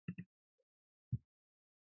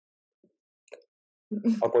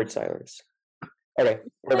Awkward silence. Okay,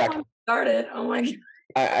 we're back. Started. Oh my god.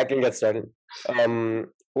 I can get started.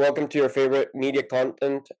 Welcome to your favorite media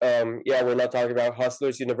content. We're not talking about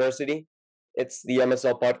Hustlers University. It's the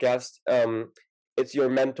MSL Podcast. It's your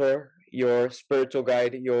mentor, your spiritual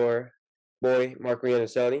guide, your boy, Marco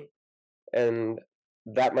Iannuzzelli. And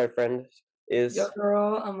that, my friend, is... Your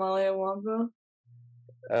girl, Amalia Wompa.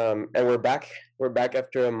 And we're back. We're back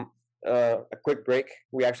after a quick break.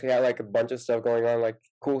 We actually had like a bunch of stuff going on, like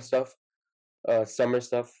cool stuff, summer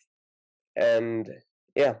stuff. And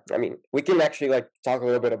yeah, I mean, we can actually like talk a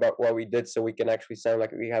little bit about what we did so we can actually sound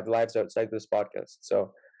like we have lives outside this podcast.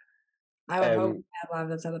 So I would hope we have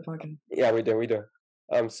lives outside the podcast. Yeah, we do.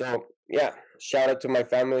 So yeah, shout out to my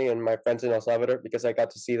family and my friends in El Salvador because I got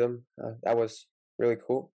to see them. That was really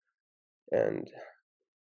cool. And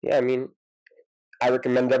yeah, I mean, I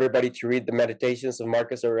recommend everybody to read the Meditations of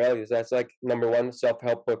Marcus Aurelius. That's like #1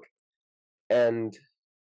 self-help book. And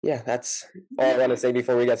yeah, that's all I want to say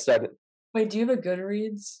before we get started. Wait, do you have a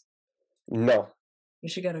Goodreads? No. You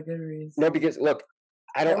should get a Goodreads. No, because look,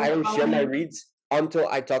 I don't share my reads until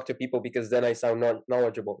I talk to people because then I sound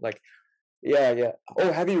knowledgeable. Like, yeah.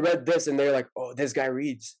 Oh, have you read this? And they're like, oh, this guy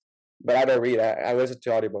reads. But I don't read. I listen to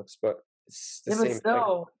audiobooks, but it's the same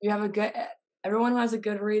thing. You have a good... Everyone who has a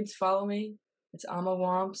Goodreads, follow me. It's Ama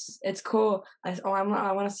Womps. It's cool. I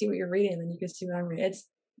want to see what you're reading, and then you can see what I'm reading.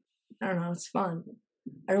 I don't know, it's fun.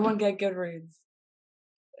 Everyone get Goodreads.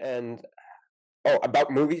 And about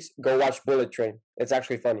movies, go watch Bullet Train. It's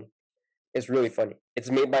actually funny. It's really funny. It's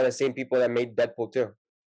made by the same people that made Deadpool 2.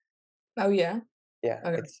 Oh yeah? Yeah,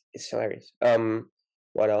 okay. It's hilarious.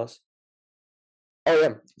 What else? Oh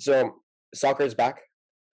yeah, so soccer is back.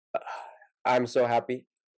 I'm so happy.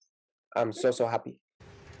 I'm so happy.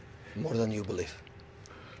 More than you believe.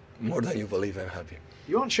 More than you believe, I'm happy.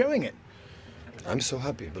 You aren't showing it. I'm so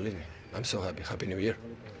happy, believe me. I'm so happy. Happy New Year.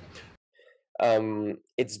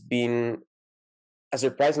 It's been a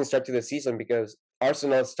surprising start to the season because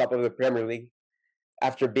Arsenal is top of the Premier League.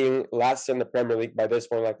 After being last in the Premier League by this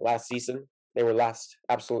point, like last season, they were last,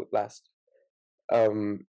 absolute last.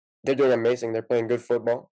 They're doing amazing. They're playing good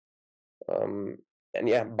football. And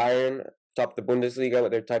yeah, Bayern top the Bundesliga.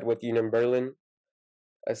 They're tied with Union Berlin.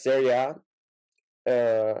 Serie A,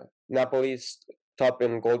 Napoli's top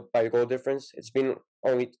in goal by goal difference. It's been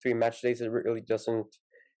only 3 match days. It really doesn't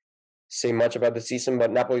say much about the season,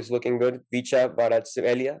 but Napoli's looking good. Vicha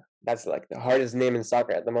Kvaratskhelia, that's like the hardest name in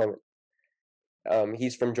soccer at the moment.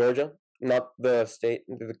 He's from Georgia, not the state,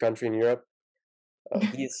 the country in Europe.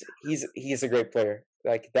 He's a great player.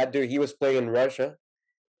 Like that dude, he was playing in Russia,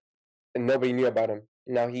 and nobody knew about him.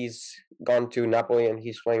 Now he's gone to Napoli and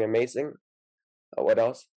he's playing amazing. What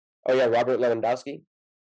else? Oh yeah, Robert Lewandowski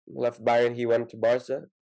left Bayern. He went to Barca.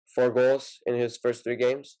 4 goals in his first 3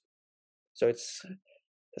 games. So it's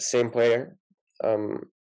the same player.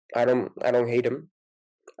 I don't hate him.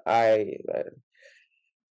 I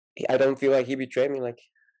don't feel like he betrayed me. Like,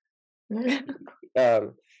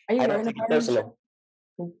 Are you I don't take it personal.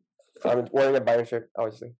 I'm wearing a Bayern shirt,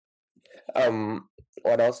 obviously.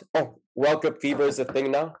 What else? Oh, World Cup fever is a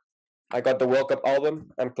thing now. I got the World Cup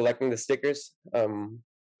album. I'm collecting the stickers.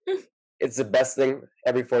 It's the best thing.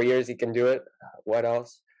 Every 4 years you can do it. What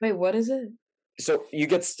else? Wait, what is it? So you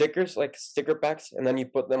get stickers, like sticker packs, and then you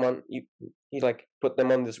put them on. You like put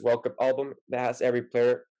them on this World Cup album that has every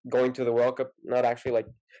player going to the World Cup. Not actually like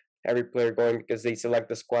every player going because they select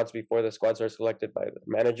the squads before the squads are selected by the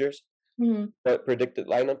managers, but predicted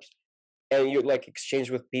lineups, and you like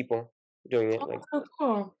exchange with people doing it. Like, so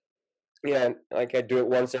cool. Yeah, like I do it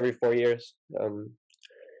once every 4 years.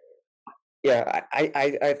 Yeah,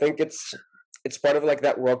 I think it's part of like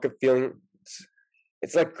that World Cup feeling.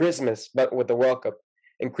 It's like Christmas, but with the World Cup.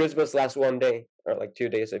 And Christmas lasts 1 day or like 2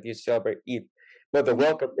 days if you celebrate Eid. But the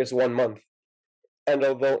World Cup is 1 month. And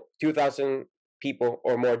although 2,000 people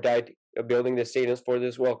or more died building the stadiums for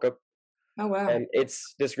this World Cup, oh wow, and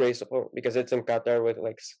it's disgraceful because it's in Qatar with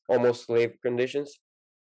like almost slave conditions.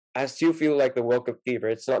 I still feel like the World Cup fever.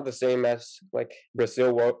 It's not the same as like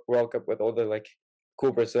Brazil World Cup with all the like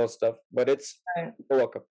cool Brazil stuff, but it's right. The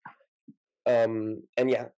World Cup. And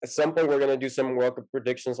yeah, at some point we're gonna do some World Cup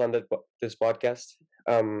predictions on this podcast.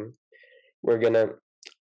 We're gonna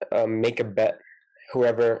make a bet.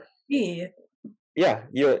 Whoever. Me. Yeah,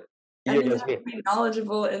 you against me. Be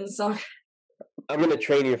knowledgeable in soccer. I'm gonna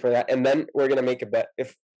train you for that, and then we're gonna make a bet.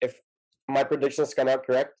 If my predictions come out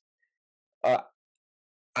correct,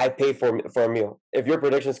 I pay for a meal. If your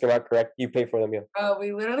predictions come out correct, you pay for the meal. Oh,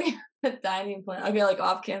 we literally have a dining plan. Okay, like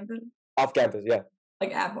off campus. Off campus, yeah.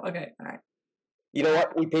 Like Apple. Okay, all right. You know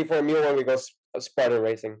what? We pay for a meal when we go Spartan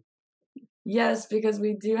racing. Yes, because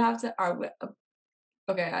we do have to.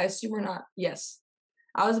 Okay, I assume we're not. Yes.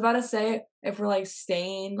 I was about to say if we're like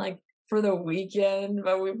staying like for the weekend,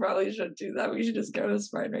 but we probably shouldn't do that. We should just go to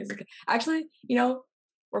Spartan Race. Okay. Actually,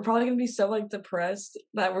 we're probably gonna be so like depressed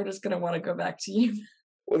that we're just gonna want to go back to you.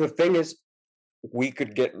 Well, the thing is, we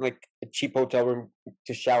could get like a cheap hotel room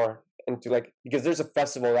to shower and to like because there's a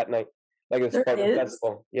festival that night, like a There Spartan is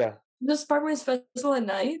festival. Yeah, the Spartan Race festival at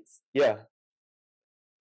night. yeah.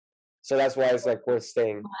 So that's why it's like worth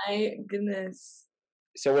staying. My goodness.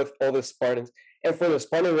 So with all the Spartans, and for the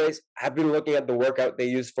Spartan race, I've been looking at the workout they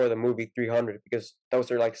use for the movie 300 because those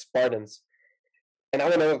are like Spartans, and I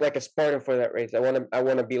want to look like a Spartan for that race. I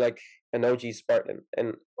want to be like an OG Spartan,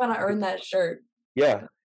 and Want to earn that shirt? yeah,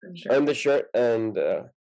 I'm sure. earn the shirt and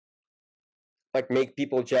like make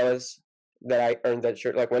people jealous that I earned that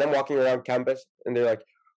shirt. Like when I'm walking around campus and they're like,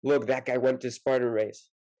 "Look, that guy went to Spartan race."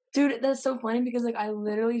 Dude, that's so funny because like I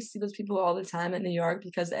literally see those people all the time in New York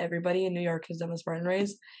because everybody in New York has done the Spartan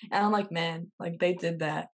race. And I'm like, man, like they did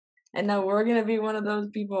that. And now we're gonna be one of those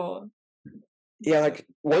people. Yeah, like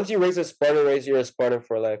once you race a Spartan race, you're a Spartan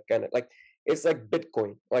for life, kind of like it's like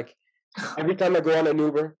Bitcoin. Like every time I go on an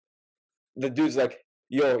Uber, the dude's like,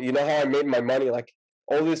 "Yo, you know how I made my money? Like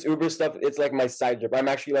all this Uber stuff, it's like my side job. I'm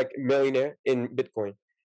actually like a millionaire in Bitcoin."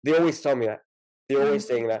 They always tell me that. They're always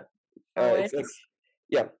saying that. Always. It's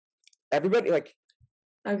yeah. Everybody like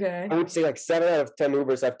Okay. I would say like 7 out of 10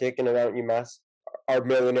 Ubers I've taken around UMass are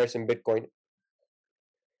millionaires in Bitcoin.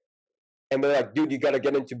 And they're like, dude, you gotta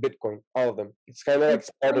get into Bitcoin, all of them. It's kind of like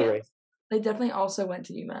Spartan race. They definitely also went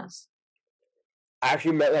to UMass. I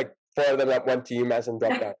actually met like 4 of them that went to UMass and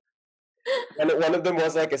dropped out. And one of them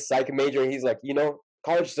was like a psych major. He's like,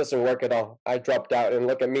 college doesn't work at all. I dropped out, and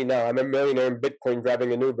look at me now. I'm a millionaire in Bitcoin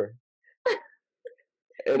driving an Uber.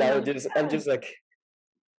 And Yeah. I'm just like,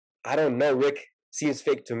 I don't know. Rick seems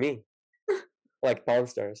fake to me, like Pawn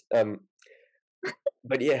Stars.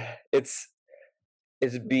 But yeah, it's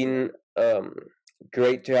been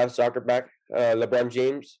great to have soccer back. LeBron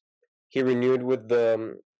James, he renewed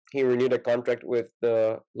a contract with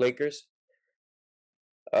the Lakers.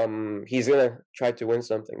 He's gonna try to win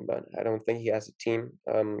something, but I don't think he has a team.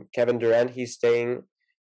 Kevin Durant, he's staying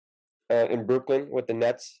in Brooklyn with the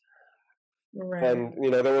Nets, Right.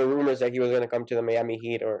 and there were rumors that he was gonna come to the Miami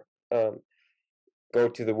Heat or go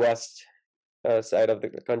to the west side of the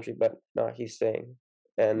country, but no, he's staying.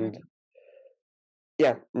 And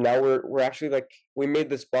yeah, now we're actually like we made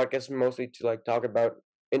this podcast mostly to like talk about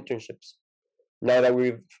internships. Now that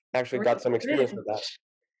we've actually got some experience with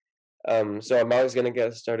that. So Amalia's gonna get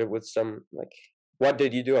us started with some like, what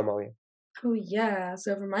did you do, Amalia? Oh yeah.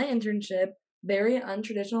 So for my internship, very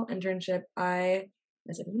untraditional internship,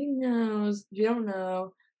 as everybody knows, if you don't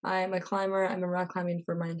know, I'm a climber. I've been rock climbing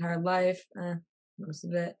for my entire life, most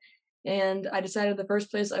of it. And I decided the first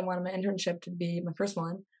place I wanted my internship to be, my first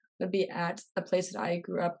one, would be at a place that I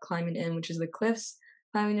grew up climbing in, which is the Cliffs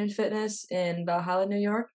Climbing and Fitness in Valhalla, New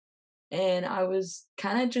York. And I was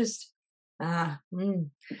kind of just, I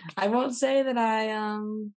won't say that I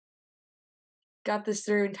got this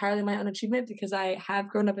through entirely my own achievement because I have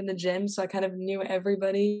grown up in the gym, so I kind of knew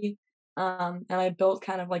everybody, and I built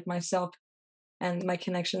kind of like myself and my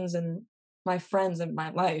connections and my friends in my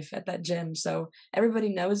life at that gym. So everybody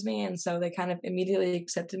knows me, and so they kind of immediately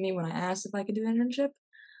accepted me when I asked if I could do an internship.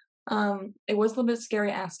 It was a little bit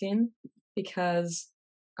scary asking because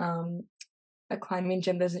a climbing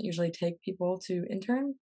gym doesn't usually take people to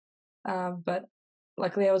intern, but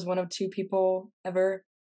luckily I was one of 2 people ever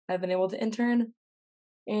that have been able to intern.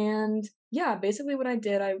 And yeah, basically what I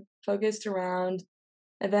did, I focused around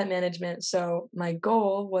event management. So my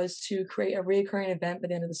goal was to create a recurring event by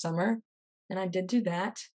the end of the summer, and I did do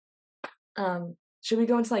that. Should we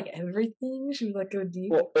go into like everything? Should we like go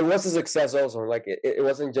deep? Well, it was a success also. Like it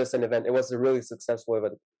wasn't just an event; it was a really successful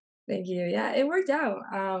event. Thank you. Yeah, it worked out.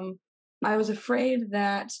 I was afraid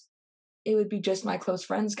that it would be just my close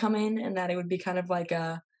friends coming, and that it would be kind of like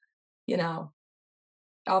a,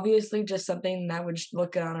 obviously just something that would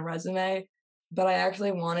look good on a resume. But I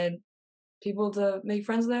actually wanted people to make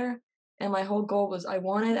friends there. And my whole goal was I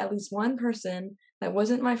wanted at least one person that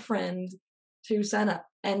wasn't my friend to sign up.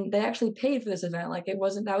 And they actually paid for this event. Like that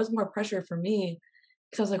was more pressure for me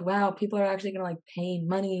because I was like, wow, people are actually going to like pay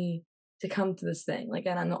money to come to this thing. Like,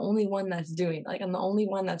 and I'm the only one that's doing, like, I'm the only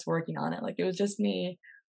one that's working on it. Like, it was just me.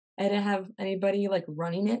 I didn't have anybody like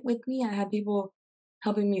running it with me. I had people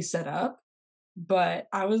helping me set up, but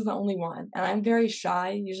I was the only one. And I'm very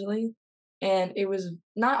shy usually. And it was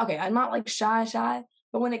not, okay, I'm not like shy,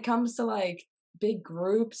 but when it comes to like big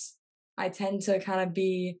groups, I tend to kind of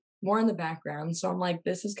be more in the background. So I'm like,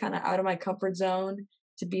 this is kind of out of my comfort zone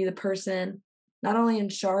to be the person not only in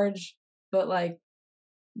charge, but like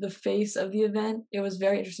the face of the event, it was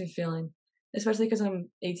very interesting feeling, especially because I'm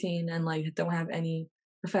 18 and like don't have any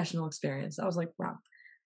professional experience. I was like, wow.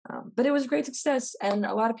 But it was a great success, and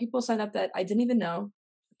a lot of people signed up that I didn't even know,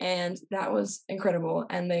 and that was incredible,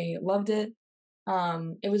 and they loved it.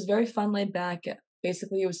 It was very fun, laid back.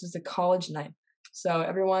 Basically, it was just a college night, so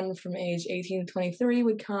everyone from age 18 to 23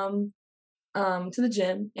 would come to the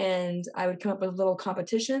gym, and I would come up with a little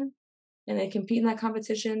competition, and they compete in that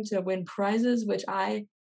competition to win prizes, which I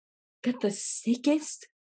got the sickest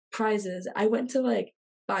prizes. I went to like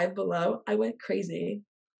Five Below. I went crazy.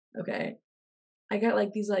 Okay. I got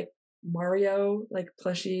like these like Mario like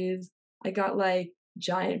plushies. I got like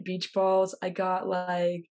giant beach balls. I got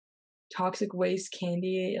like toxic waste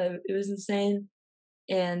candy. It was insane.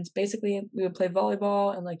 And basically we would play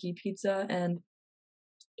volleyball and like eat pizza, and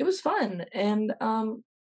it was fun. And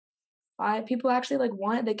I people actually like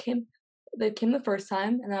wanted, they came the first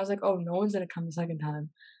time, and I was like, oh, no one's gonna come the second time.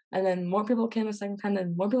 And then more people came the second time,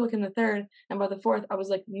 then more people came the third, and by the fourth I was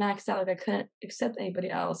like maxed out, like I couldn't accept anybody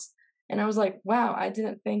else. And I was like, wow, I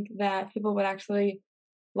didn't think that people would actually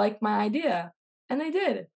like my idea. And they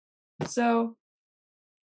did. So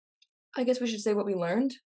I guess we should say what we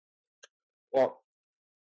learned. Well,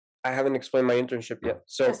 I haven't explained my internship yet.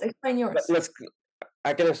 So Yes, explain yours. let's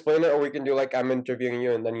I can explain it, or we can do like I'm interviewing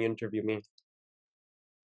you and then you interview me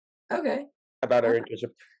Okay. about our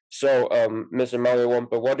internship. So, Miss Amalia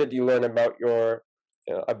Wompa, what did you learn about your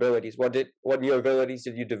abilities? What new abilities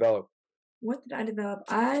did you develop? What did I develop?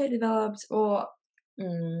 I developed, well,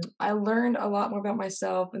 I learned a lot more about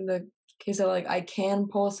myself in the case of like I can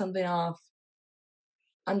pull something off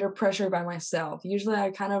under pressure by myself. Usually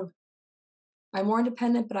I'm more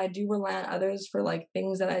independent, but I do rely on others for like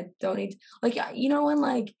things that I don't need. Like, when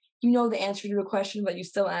like you know the answer to a question, but you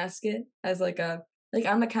still ask it as like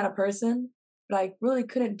I'm the kind of person, but I really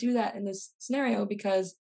couldn't do that in this scenario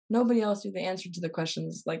because nobody else knew the answer to the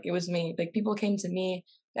questions. Like it was me. Like people came to me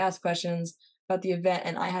to ask questions about the event,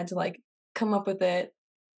 and I had to like come up with it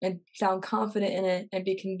and sound confident in it and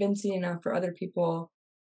be convincing enough for other people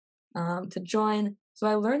to join. So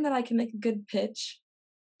I learned that I can make a good pitch,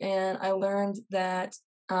 and I learned that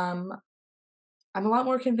I'm a lot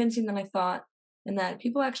more convincing than I thought, and that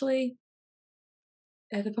people actually,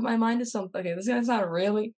 if I put my mind to something, okay, this is gonna sound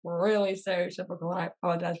really, really stereotypical, and I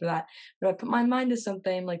apologize for that. But if I put my mind to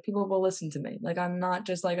something, like people will listen to me. Like I'm not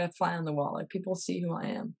just like a fly on the wall. Like people see who I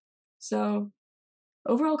am. So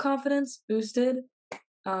overall confidence boosted.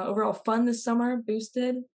 Overall fun this summer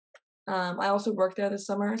boosted. I also worked there this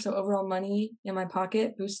summer, so overall money in my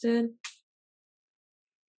pocket boosted.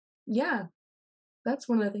 Yeah, that's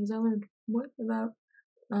one of the things I learned. What about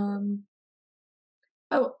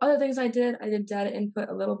other things I did data input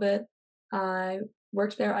a little bit. I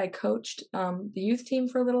worked there. I coached the youth team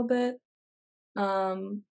for a little bit.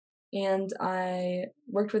 And I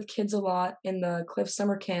worked with kids a lot in the Cliff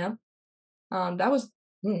Summer Camp. That was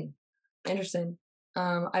interesting.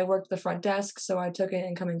 I worked the front desk, so I took in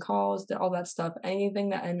incoming calls, did all that stuff. Anything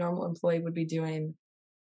that a normal employee would be doing,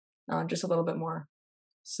 just a little bit more.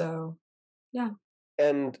 So, yeah.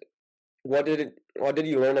 And what did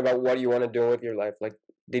you learn about what you want to do with your life? Like,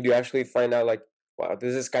 did you actually find out like, wow,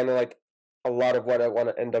 this is kind of like a lot of what I want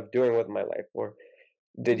to end up doing with my life? Or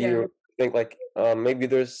did you think like, maybe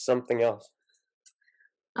there's something else?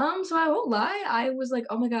 So I won't lie. I was like,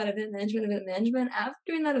 oh my God, event management. After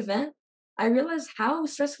doing that event, I realized how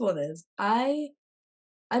stressful it is. I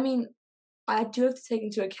mean, I do have to take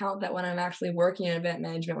into account that when I'm actually working in event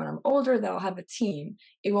management, when I'm older, that I'll have a team.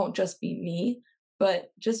 It won't just be me,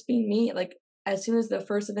 but just be me. Like as soon as the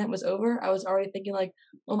first event was over, I was already thinking like,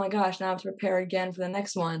 oh my gosh, now I have to prepare again for the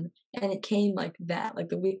next one. And it came like that. Like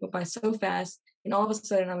the week went by so fast, and all of a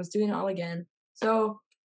sudden I was doing it all again. So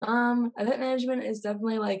event management is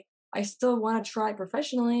definitely like I still want to try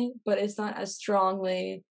professionally, but it's not as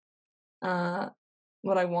strongly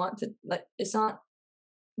what I want to like. It's not,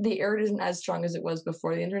 the urge isn't as strong as it was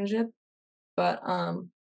before the internship, but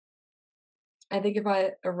I think if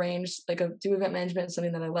I arrange like do event management,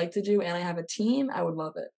 something that I like to do, and I have a team, I would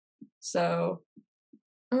love it. So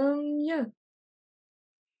yeah.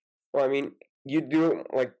 Well, I mean, you do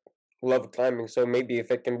like love climbing, so maybe if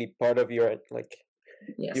it can be part of your like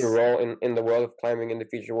your role in the world of climbing in the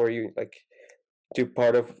future, where you like do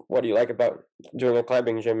part of what you like about doing a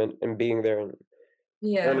climbing gym and being there and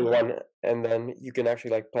owning one, and then you can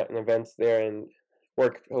actually like plan events there and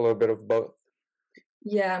work a little bit of both.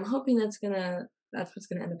 Yeah, I'm hoping that's what's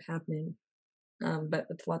gonna end up happening. But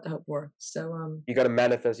it's a lot to hope for. So you gotta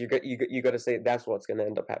manifest. You gotta say that's what's gonna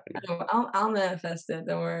end up happening. I'll manifest it.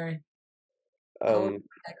 Don't worry. I'll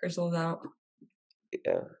that crystals out.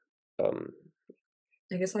 Yeah.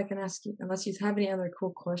 I guess I can ask you, unless you have any other cool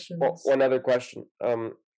Well, questions. one other question.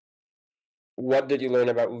 What did you learn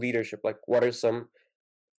about leadership? Like, what are some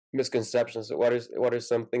misconceptions? What are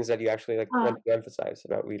some things that you actually like Uh, want to emphasize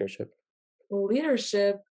about leadership?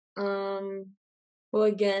 Leadership. Well,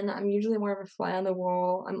 again, I'm usually more of a fly on the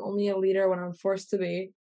wall. I'm only a leader when I'm forced to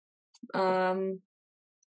be. Um,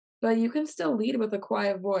 but you can still lead with a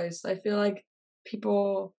quiet voice. I feel like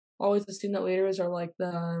people always assume that leaders are like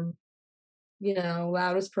the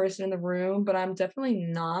loudest person in the room, but I'm definitely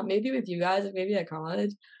not. Maybe with you guys, maybe at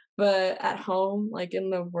college, but at home, like in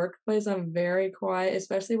the workplace, I'm very quiet,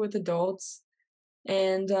 especially with adults.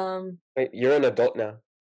 And Wait, you're an adult now.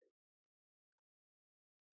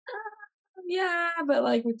 yeah, but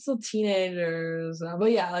like we're still teenagers.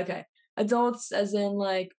 But yeah, okay, adults as in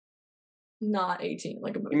like not 18,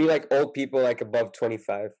 like above You mean 18. like old people, like above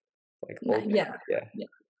 25, like old people? Yeah, Yeah.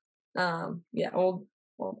 yeah, yeah, old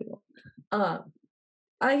people.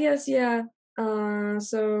 I guess yeah.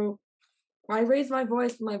 So I raise my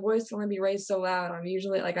voice, but my voice can only be raised so loud. I'm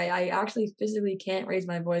usually like I actually physically can't raise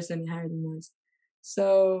my voice any higher than this.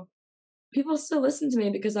 So people still listen to me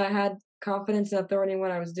because I had confidence and authority in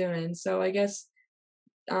what I was doing. So I guess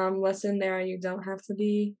lesson there, you don't have to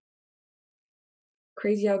be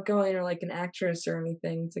crazy outgoing or like an actress or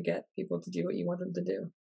anything to get people to do what you want them to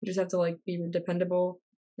do. You just have to like be dependable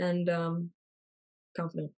and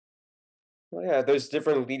confident. Well, yeah, there's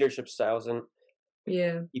different leadership styles, and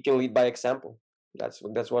Yeah. you can lead by example. That's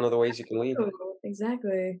one of the ways you can lead. Oh,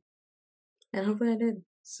 exactly. And hopefully I did.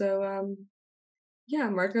 So yeah,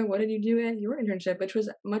 Marco, what did you do at your internship, which was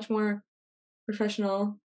much more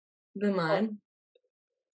professional than mine?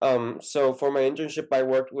 So for my internship, I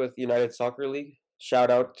worked with United Soccer League. Shout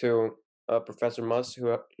out to Professor Mus,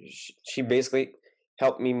 who she basically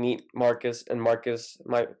helped me meet Marcus, and Marcus,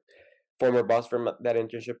 my former boss from that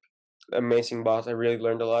internship, amazing boss. I really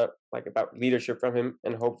learned a lot like about leadership from him,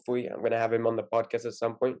 and hopefully I'm gonna have him on the podcast at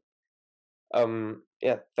some point.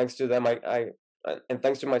 Yeah, thanks to them, and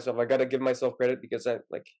thanks to myself, I gotta give myself credit because I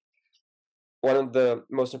like one of the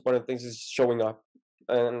most important things is showing up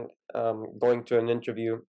and going to an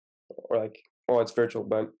interview or like, oh, it's virtual,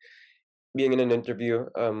 but being in an interview,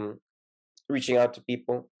 reaching out to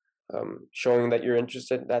people, showing that you're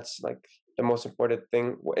interested. That's like the most important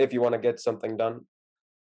thing if you want to get something done.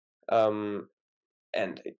 Um,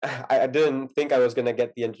 and I didn't think I was gonna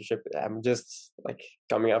get the internship. I'm just like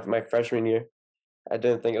coming out of my freshman year. I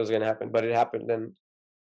didn't think it was gonna happen, but it happened. And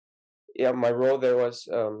yeah, my role there was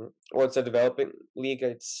well, it's a developing league.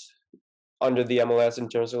 It's under the MLS in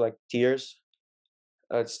terms of like tiers.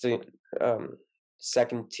 It's the um,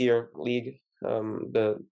 second tier league,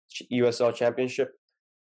 the USL Championship,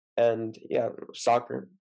 and yeah, soccer.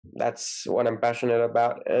 That's what I'm passionate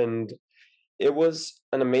about, and it was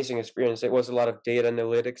an amazing experience. It was a lot of data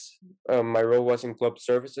analytics. My role was in club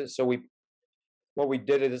services, so what we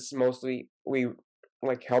did is mostly we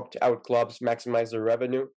like helped out clubs maximize their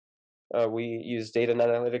revenue. We use data and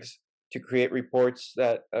analytics to create reports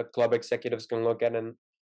that club executives can look at and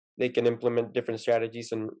they can implement different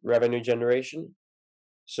strategies and revenue generation.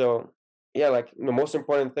 So yeah, like the most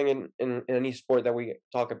important thing in any sport that we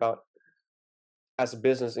talk about as a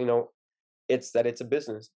business, it's that it's a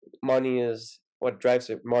business. Money is what drives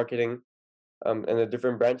it, marketing, and the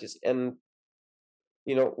different branches. And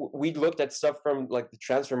we looked at stuff from like the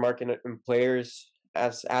transfer market and players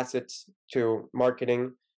as assets to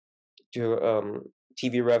marketing to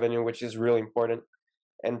TV revenue, which is really important,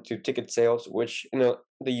 and to ticket sales, which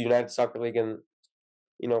the United Soccer League and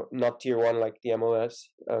not tier one like the MLS,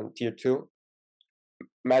 tier two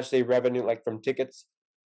match day revenue like from tickets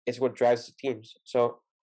is what drives the teams. So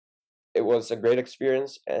it was a great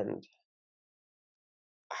experience, and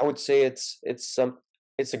I would say it's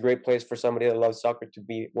a great place for somebody that loves soccer to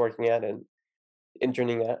be working at and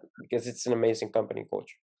interning at because it's an amazing company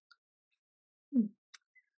culture. Hmm.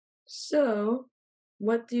 So,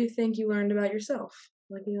 what do you think you learned about yourself?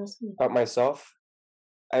 Like you asked me. About myself,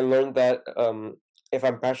 I learned that if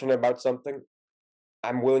I'm passionate about something,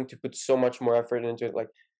 I'm willing to put so much more effort into it. Like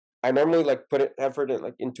I normally like put effort in,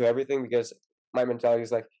 like into everything because my mentality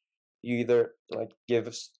is like you either like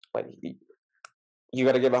like you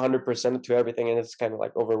got to give 100% to everything, and it's kind of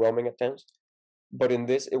like overwhelming at times. But in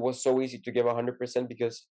this, it was so easy to give 100%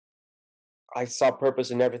 because I saw purpose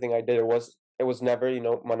in everything I did. It was never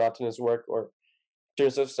monotonous work or in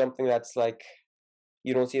terms of something that's like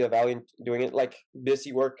you don't see the value in doing it. Like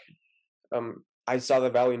busy work, I saw the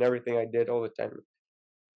value in everything I did all the time,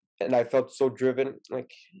 and I felt so driven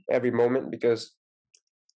like every moment because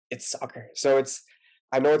it's soccer. So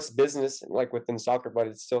I know it's business like within soccer, but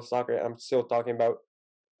it's still soccer. I'm still talking about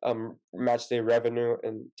match day revenue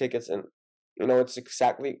and tickets, and it's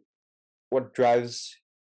exactly what drives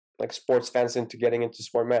like sports fans into getting into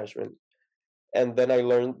sport management. And then I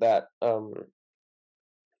learned that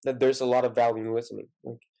there's a lot of value in listening.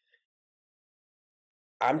 Like,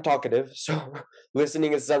 I'm talkative, so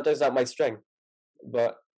listening is sometimes not my strength,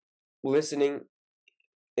 but listening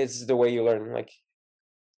is the way you learn. Like,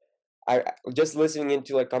 just listening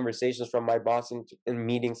into like conversations from my boss in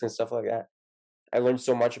meetings and stuff like that, I learned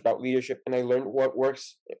so much about leadership, and I learned what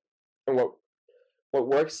works and what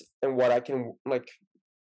works and what I can like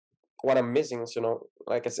what I'm missing. So,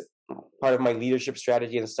 like I said, part of my leadership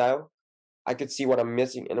strategy and style, I could see what I'm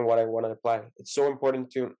missing and what I want to apply. It's so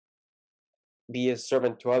important to be a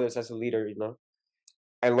servant to others as a leader.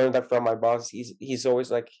 I learned that from my boss. He's always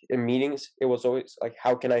like in meetings. It was always like,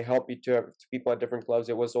 how can I help you to people at different clubs?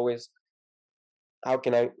 It was always, how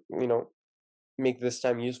can I make this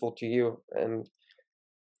time useful to you? And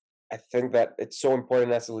I think that it's so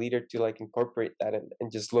important as a leader to like incorporate that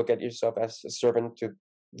and just look at yourself as a servant to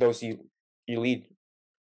those you lead.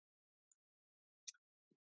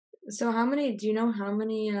 So do you know how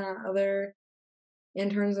many other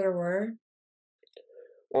interns there were?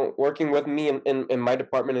 Well, working with me in my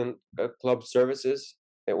department in club services,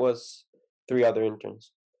 it was 3 other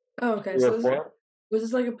interns. Oh, okay. 3 So or 4. was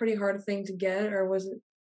this like a pretty hard thing to get, or was it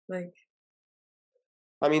like?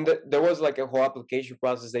 I mean, there was like a whole application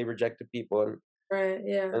process. They rejected people, Right.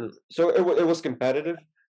 Yeah. and so it was competitive,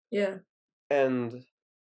 Yeah. and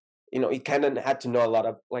you kind of had to know a lot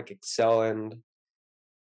of like Excel and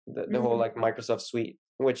the whole like Microsoft suite,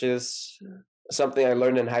 which is something I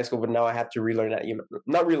learned in high school, but now I have to relearn at UMass.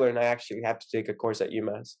 Not relearn, I actually have to take a course at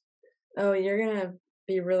UMass. Oh, you're gonna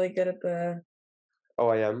be really good at the Oh,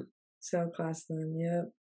 I am. Excel class then. Yep.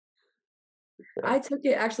 Yeah. I took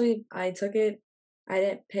it. Actually, I took it. I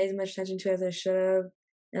didn't pay as much attention to it as I should have,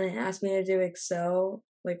 and they asked me to do Excel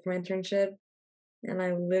like for my internship, and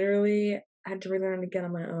I literally had to relearn it again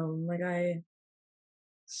on my own.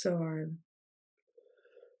 So hard.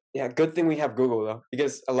 Yeah, good thing we have Google though,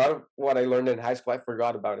 because a lot of what I learned in high school, I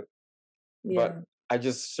forgot about it. Yeah. But I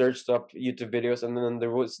just searched up YouTube videos, and then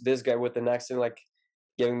there was this guy with an accent like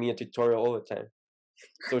giving me a tutorial all the time.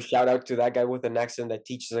 So shout out to that guy with an accent that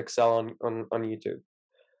teaches Excel on YouTube.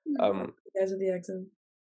 Guys with the accent.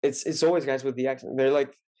 It's always guys with the accent. They're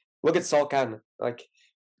like, look at Saul Kahn, like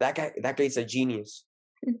that guy's a genius,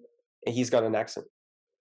 and he's got an accent.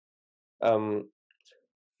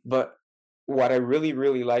 But what I really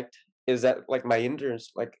really liked is that like my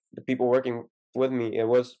interns, like the people working with me,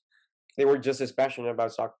 they were just as passionate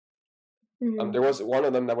about soccer. There was one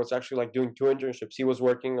of them that was actually like doing 2 internships. He was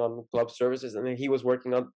working on club services, and then he was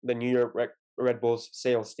working on the New York Red Bulls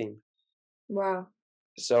sales team. Wow.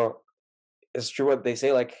 So it's true what they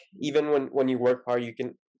say. Like even when you work hard, you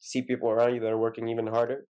can see people around you that are working even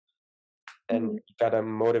harder, and you gotta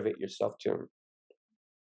motivate yourself to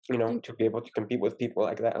to be able to compete with people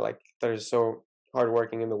like that, like that are so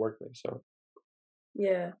hardworking in the workplace. So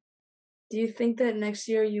Yeah. Do you think that next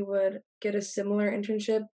year you would get a similar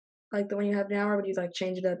internship like the one you have now, or would you like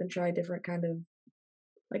change it up and try a different kind of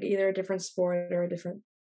like either a different sport or a different?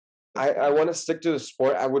 I want to stick to the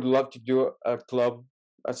sport. I would love to do a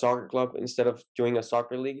soccer club instead of doing a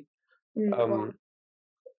soccer league. Wow.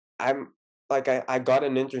 I'm like I got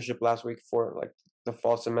an internship last week for like the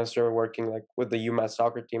fall semester working like with the UMass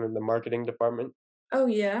soccer team in the marketing department. Oh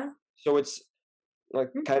yeah. So it's like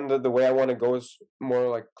kind of the way I want to go is more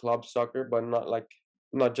like club soccer, but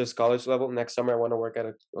not just college level. Next summer I want to work at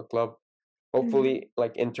a club, hopefully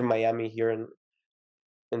like Inter Miami here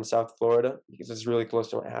in South Florida, because it's really close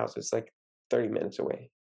to my house. It's like 30 minutes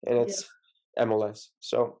away, and it's MLS.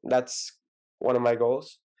 So that's one of my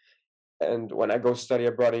goals. And when I go study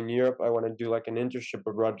abroad in Europe, I want to do like an internship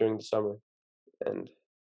abroad during the summer and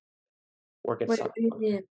work at Wait, soccer what do you club.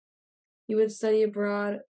 mean? You would study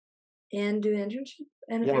abroad and do an internship?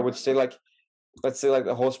 Yeah, I would stay like, let's say like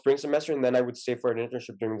the whole spring semester, and then I would stay for an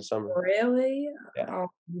internship during the summer. Really? Yeah. Oh,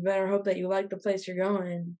 you better hope that you like the place you're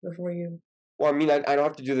going before you. Well, I mean, I don't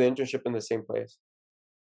have to do the internship in the same place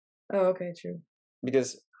Oh, okay, true.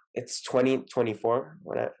 because it's 2024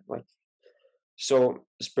 when I like, so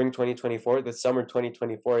spring 2024, the summer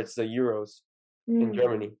 2024, it's the Euros in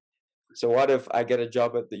Germany. So what if I get a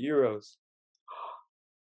job at the Euros?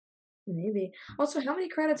 Maybe. Also, how many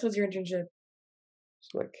credits was your internship?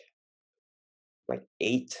 It's like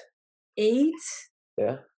 8. 8?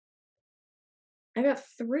 Yeah. I got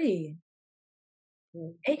 3.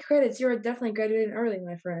 8 credits. You are definitely graduating early,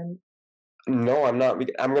 my friend. No, I'm not.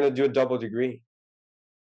 I'm gonna do a double degree.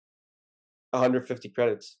 150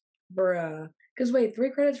 credits. Bruh. Because wait,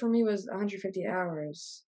 3 credits for me was 150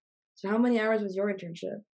 hours. So how many hours was your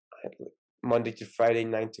internship? Monday to Friday,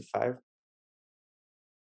 9 to 5.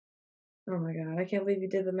 Oh my god, I can't believe you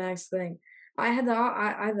did the max thing. I had the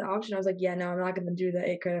option. I was like, yeah, no, I'm not gonna do the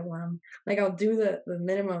 8 credit one. Like I'll do the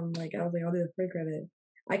minimum. Like I was like, I'll do the 3 credit.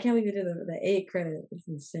 I can't believe you did the 8 credit. It's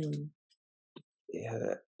insane.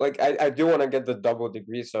 Yeah, like I do want to get the double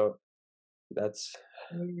degree, so that's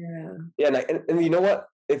Yeah. and you know what?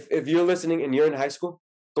 If you're listening and you're in high school,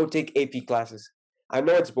 go take AP classes. I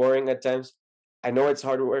know it's boring at times. I know it's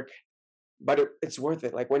hard work, but it's worth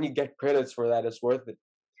it. Like when you get credits for that, it's worth it.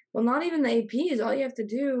 Well, not even the APs. All you have to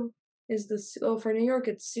do is for New York,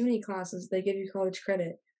 it's SUNY classes. They give you college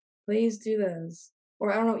credit. Please do those.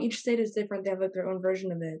 Or I don't know, each state is different. They have like their own version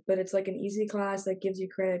of it, but it's like an easy class that gives you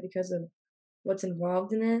credit because of what's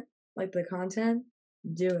involved in it, like the content.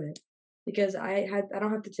 Do it. Because I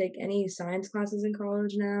don't have to take any science classes in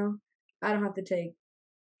college now. I don't have to take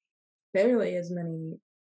barely as many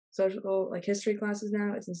social like history classes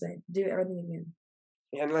now. It's insane. Do everything you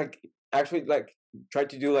can. And like actually like try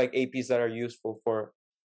to do like APs that are useful for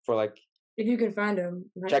like if you can find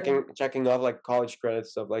them. checking off like college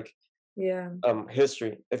credits of like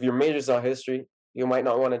history. If your major's on history, you might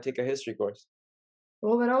not want to take a history course.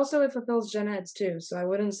 Well, but also it fulfills gen eds too, so I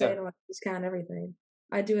wouldn't say to like discount everything.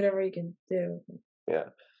 I do whatever you can do. Yeah.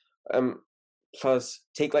 Plus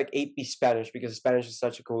take like AP Spanish because Spanish is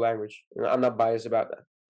such a cool language. I'm not biased about that.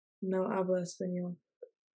 No hablo español.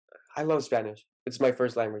 I love Spanish. It's my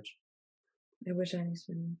first language. I wish I knew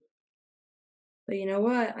Spanish. But you know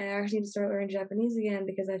what? I actually need to start learning Japanese again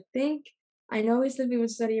because I know we said we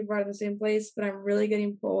would study abroad in the same place, but I'm really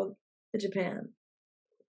getting pulled to Japan.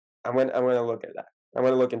 I'm gonna look at that. I'm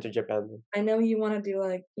gonna look into Japan. I know you want to do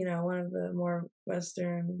like, one of the more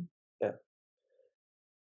Western. Yeah.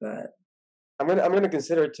 But I'm gonna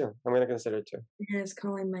consider it too. Yeah, it's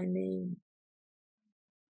calling my name.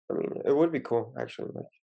 I mean, it would be cool actually. Like,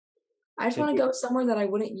 I just want to go somewhere that I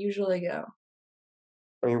wouldn't usually go.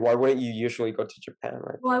 I mean, why wouldn't you usually go to Japan,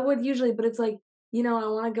 right? Well, I would usually, but it's like, I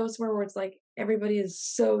want to go somewhere where it's like everybody is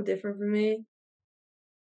so different from me.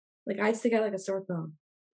 Like I stick out like a sore thumb.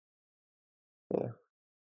 Yeah.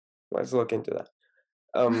 Let's look into that.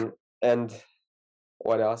 And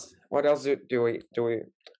what else? What else do we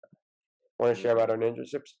want to share about our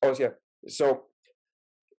internships? Oh yeah. So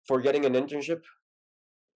for getting an internship,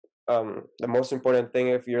 the most important thing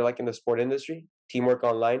if you're like in the sport industry, teamwork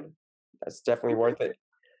online. That's definitely worth it.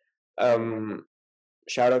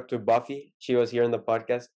 Shout out to Buffy. She was here in the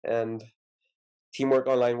podcast, and teamwork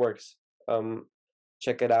online works.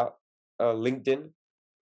 Check it out. LinkedIn.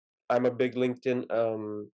 I'm a big LinkedIn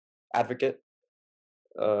advocate.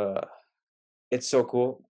 It's so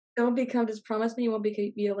cool. Just promise me you won't be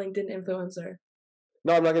a LinkedIn influencer.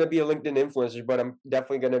 No, I'm not gonna be a LinkedIn influencer, but I'm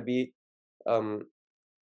definitely gonna be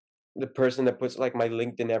the person that puts like my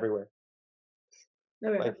LinkedIn everywhere.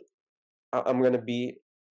 Okay. Like I'm gonna be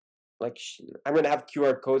like I'm gonna have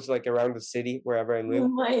QR codes like around the city wherever I live.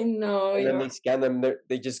 I know. And then they scan them.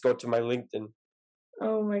 They just go to my LinkedIn.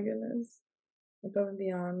 Oh my goodness, above and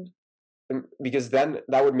beyond. Because then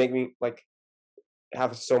that would make me like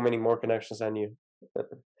have so many more connections than you.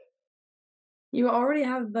 You already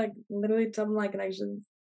have like literally some of my connections,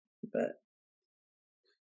 but.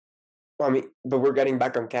 Well, I mean, but we're getting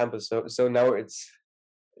back on campus, so now it's.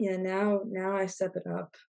 Yeah, now I step it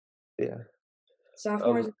up. Yeah.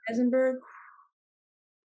 Sophomores in Eisenberg.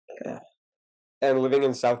 Yeah. And living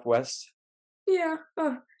in Southwest. Yeah.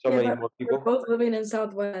 Oh, so many more people. We're both living in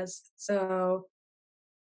Southwest, so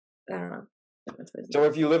I don't know. So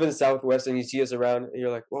if you live in Southwest and you see us around, and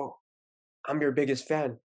you're like, "Whoa, I'm your biggest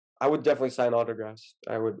fan," I would definitely sign autographs.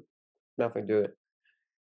 I would definitely do it.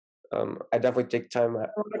 I definitely take time.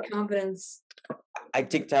 Confidence. I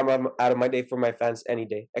take time out of my day for my fans any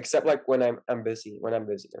day, except like when I'm busy. When I'm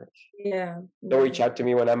busy, like, yeah. Don't reach out to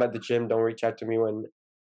me when I'm at the gym. Don't reach out to me when.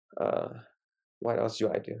 What else do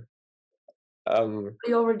I do?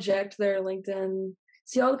 You'll reject their LinkedIn.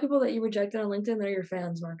 See, all the people that you rejected on LinkedIn, they're your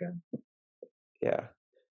fans, Marco. Yeah.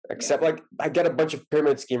 Except like I get a bunch of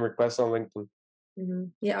pyramid scheme requests on LinkedIn. Mm-hmm.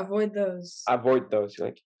 Yeah, avoid those.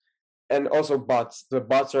 Like, and also bots. The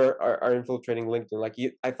bots are infiltrating LinkedIn. Like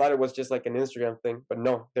I thought it was just like an Instagram thing, but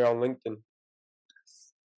no, they're on LinkedIn.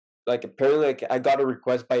 Like apparently, like I got a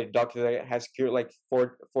request by a doctor that has cured like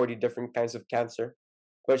 40 different kinds of cancer,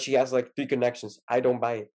 but she has like 3 connections. I don't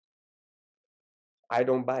buy it.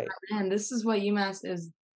 Man, this is what UMass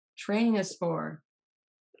is training us for.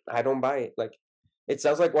 I don't buy it. Like, it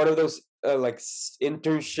sounds like one of those like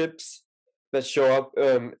internships that show up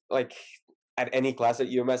like at any class at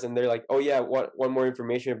UMass, and they're like, "Oh yeah, one more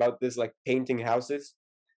information about this like painting houses,"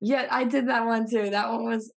 Yeah, I did that one too. That one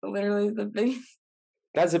was literally the biggest.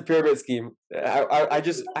 That's a pyramid scheme. I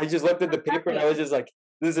just looked at the paper and I was just like,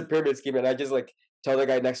 this is a pyramid scheme, and I just like tell the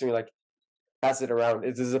guy next to me like, pass it around.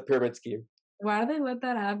 This is a pyramid scheme. Why do they let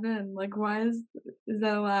that happen? Like, why is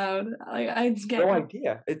that allowed? Like, I just get No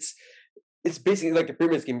idea. It's basically like a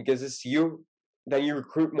pyramid scheme because it's you. Then you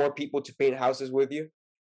recruit more people to paint houses with you,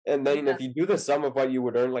 and then Yeah. if you do the sum of what you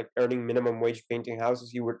would earn, like earning minimum wage painting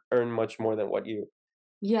houses, you would earn much more than what you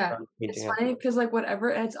Yeah, earn it's painting funny houses. because like whatever,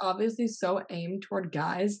 it's obviously so aimed toward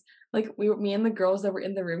guys. Like me and the girls that were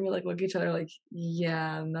in the room, we like look at each other like,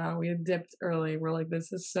 yeah, no, we dipped early. We're like,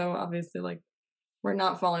 this is so obviously like we're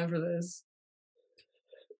not falling for this.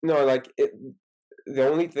 No, like the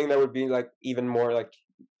only thing that would be like even more like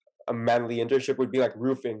a manly internship would be like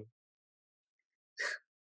roofing.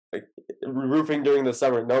 Like roofing during the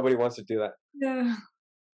summer. Nobody wants to do that. Yeah.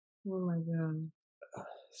 Oh my god.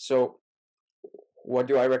 So, what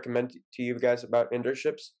do I recommend to you guys about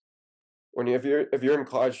internships? If you're in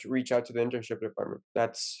college, reach out to the internship department.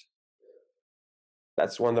 That's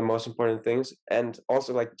one of the most important things. And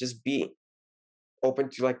also like just be open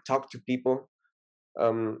to like talk to people.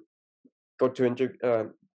 Um, go to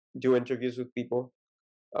do interviews with people.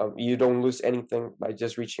 You don't lose anything by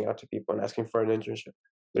just reaching out to people and asking for an internship.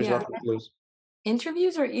 There's Yeah, nothing to lose.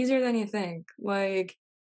 interviews are easier than you think. Like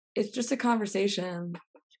it's just a conversation.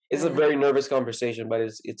 It's a And very nervous conversation, but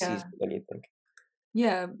it's yeah, easier than you think.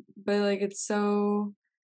 yeah, but like it's so,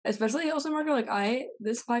 especially also Marco. Like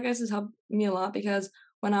this podcast has helped me a lot because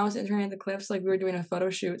when I was interning at the Cliffs, like we were doing a photo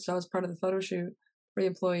shoot, so I was part of the photo shoot for the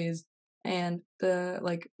employees, and the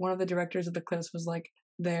like one of the directors of the Cliffs was like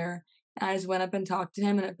there, and I just went up and talked to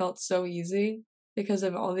him, and it felt so easy because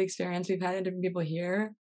of all the experience we've had interviewing people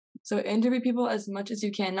here. So interview people as much as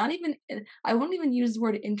you can. Not even I wouldn't even use the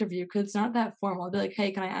word interview because it's not that formal. I'll be like,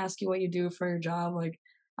 hey, can I ask you what you do for your job? Like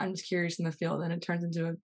I'm just curious in the field, and it turns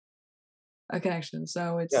into a connection.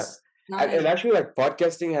 So Yeah, it's not and as actually, like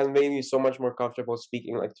podcasting has made me so much more comfortable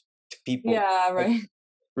speaking like to people, yeah, like right.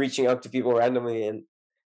 reaching out to people randomly and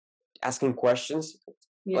asking questions.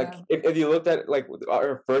 Like Yeah. if you looked at like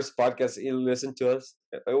our first podcast, you listened to us.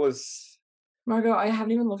 It was Marco, I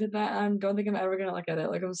haven't even looked at that. And I don't think I'm ever gonna look at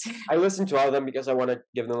it. Like I'm saying. I listened to all of them because I want to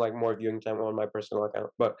give them like more viewing time on my personal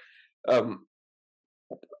account. But um,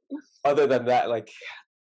 other than that, like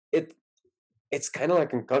it it's kind of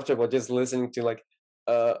like uncomfortable just listening to like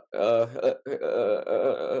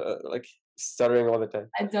like stuttering all the time.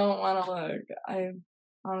 I don't want to look. I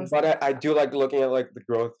honestly, But I do like looking at like the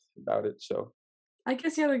growth about it. So I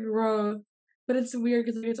guess yeah, the growth, but it's weird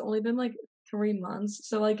because like, it's only been like 3 months,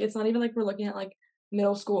 so like it's not even like we're looking at like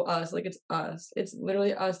middle school us. Like it's us. It's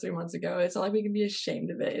literally us 3 months ago. It's not like we can be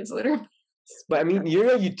ashamed of it. It's literally. but I mean,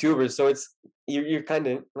 you're a YouTuber, so it's you're kind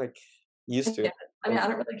of like used to Yeah. it. I mean, I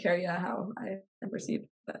don't really care yet how I perceive,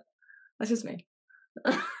 but that's just me.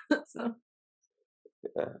 So,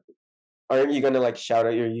 Yeah. Aren't you gonna like shout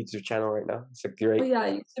out your YouTube channel right now? It's a but great. yeah,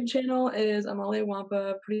 YouTube channel is Amalia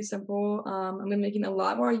Wompa. Pretty simple. I'm gonna be making a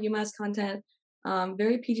lot more UMass content.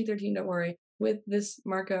 Very PG-13. Don't worry. With this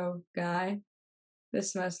Marco guy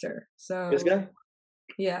this semester. This So guy?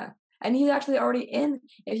 yeah, and he's actually already in.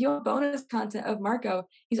 If you want bonus content of Marco,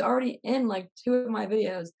 he's already in like 2 of my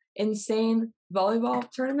videos. Insane volleyball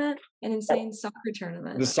tournament and insane soccer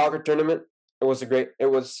tournament. The soccer tournament. It was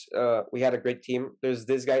we had a great team. There's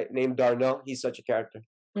this guy named Darnell. He's such a character.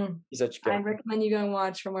 Mm. He's such a I character. recommend you go and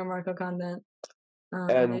watch for more Marco content.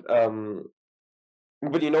 And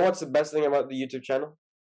but you know what's the best thing about the YouTube channel?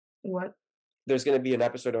 What? There's gonna be an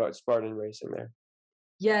episode about Spartan racing there.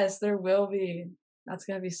 Yes, there will be. That's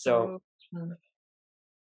gonna be So so fun.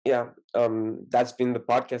 yeah, that's been the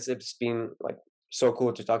podcast. It's been like so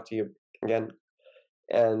cool to talk to you again.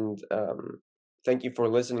 And thank you for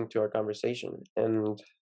listening to our conversation. And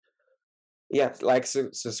yeah, like,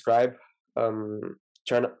 subscribe,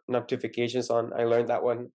 turn notifications on. I learned that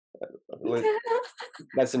one.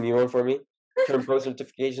 That's a new one for me. Turn post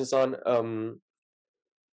notifications on.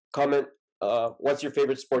 Comment what's your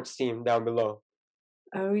favorite sports team down below.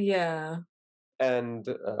 Oh yeah. And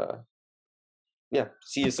yeah,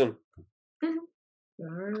 see you soon.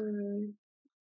 Bye.